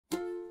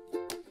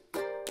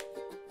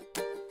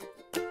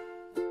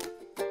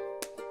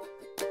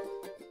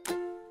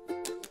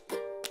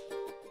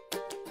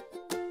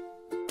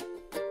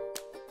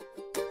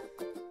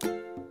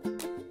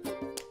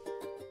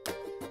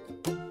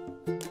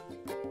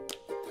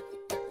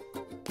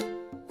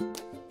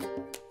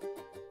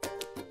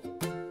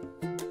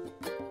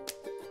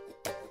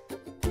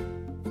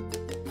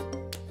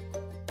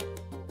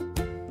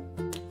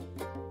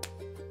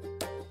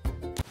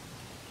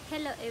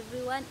Hello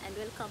everyone and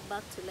welcome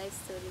back to Life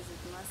Stories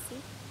with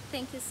Mercy.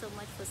 Thank you so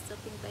much for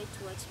stopping by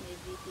to watch my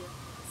video.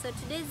 So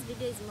today's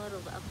video is more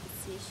of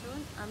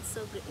appreciation. I'm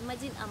so great.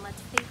 Imagine I'm at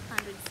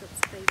 500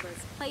 subscribers,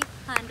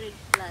 500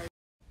 plus.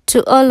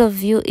 To all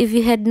of you, if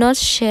you had not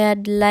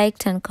shared,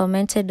 liked and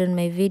commented on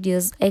my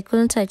videos, I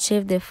couldn't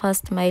achieve the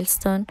first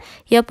milestone.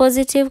 Your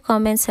positive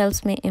comments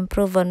helps me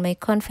improve on my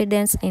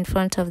confidence in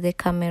front of the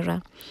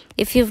camera.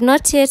 If you've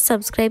not yet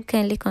subscribed,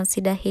 kindly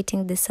consider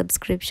hitting the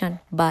subscription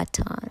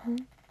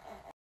button.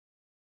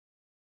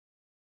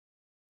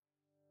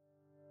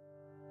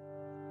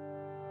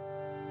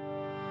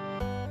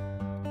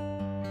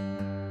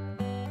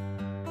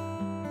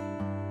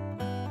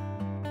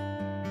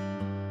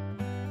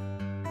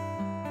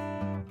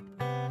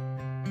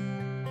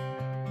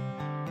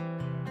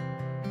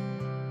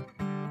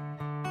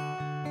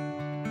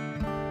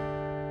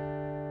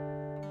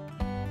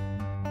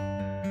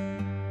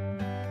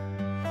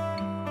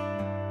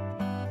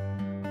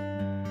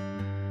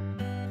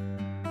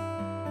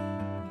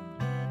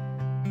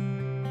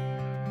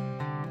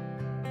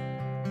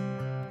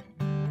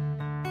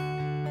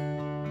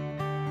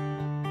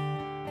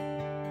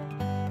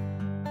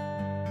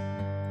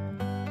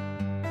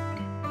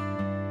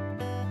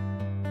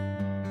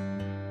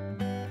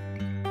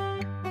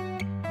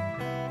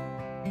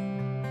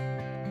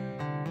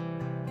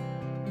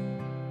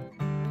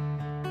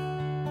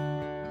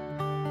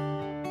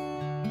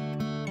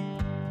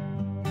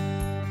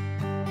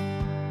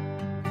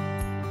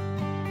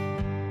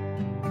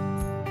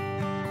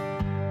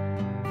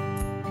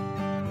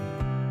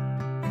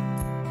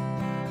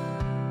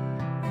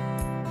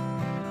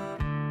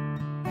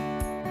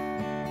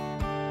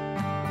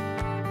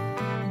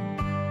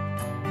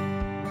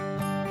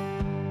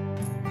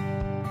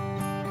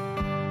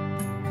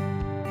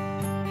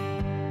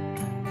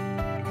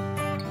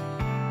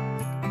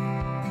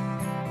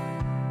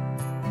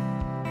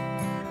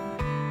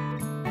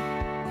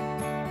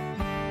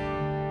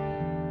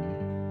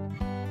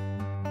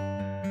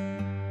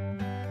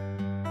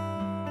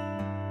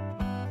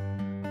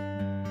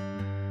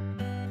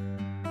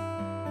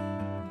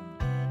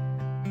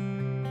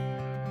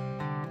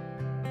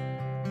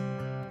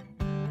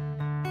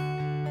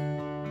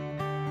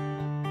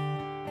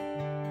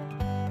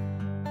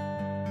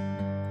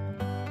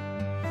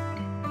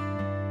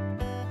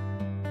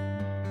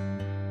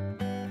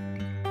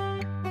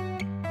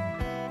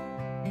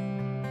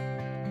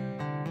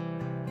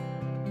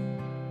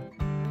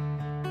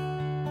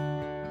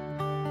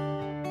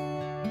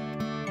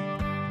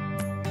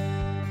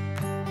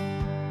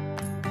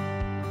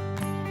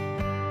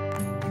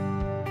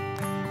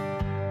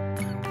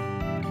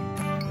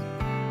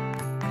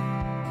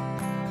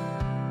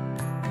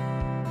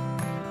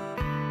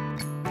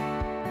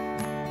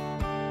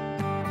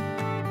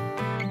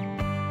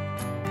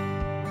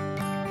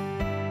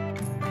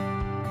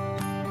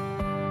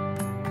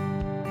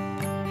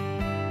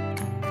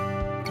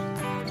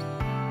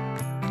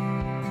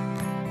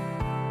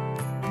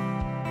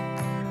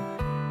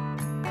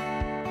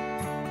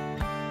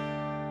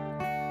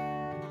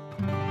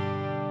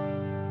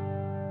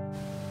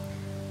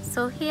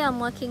 So here I'm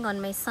working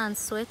on my son's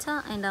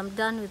sweater and I'm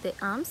done with the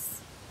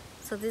arms.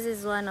 So this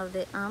is one of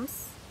the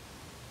arms.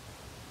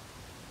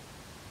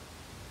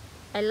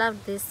 I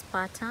love this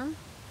pattern.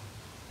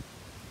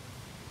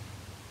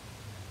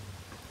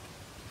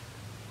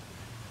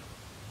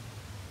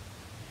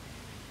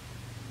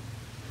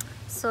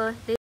 So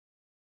this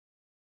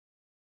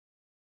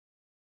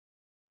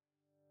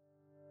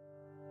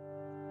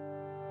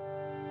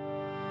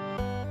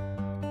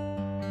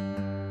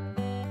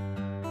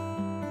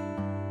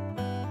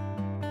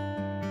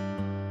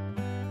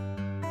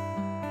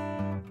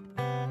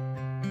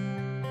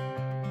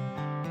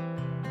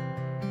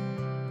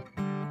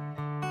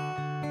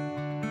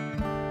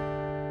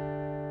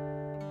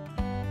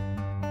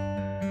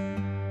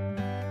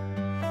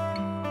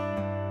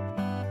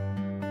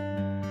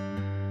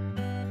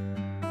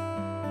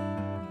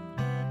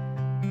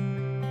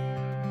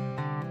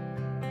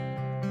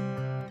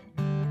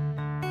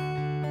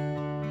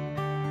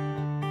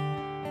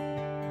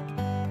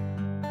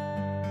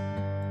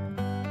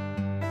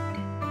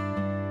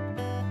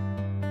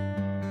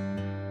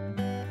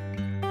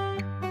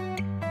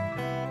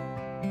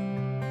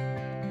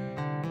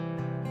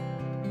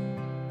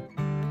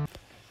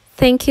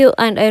Thank you,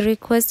 and I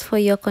request for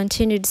your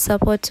continued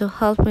support to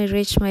help me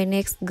reach my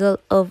next goal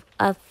of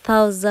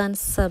 1,000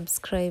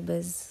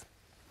 subscribers.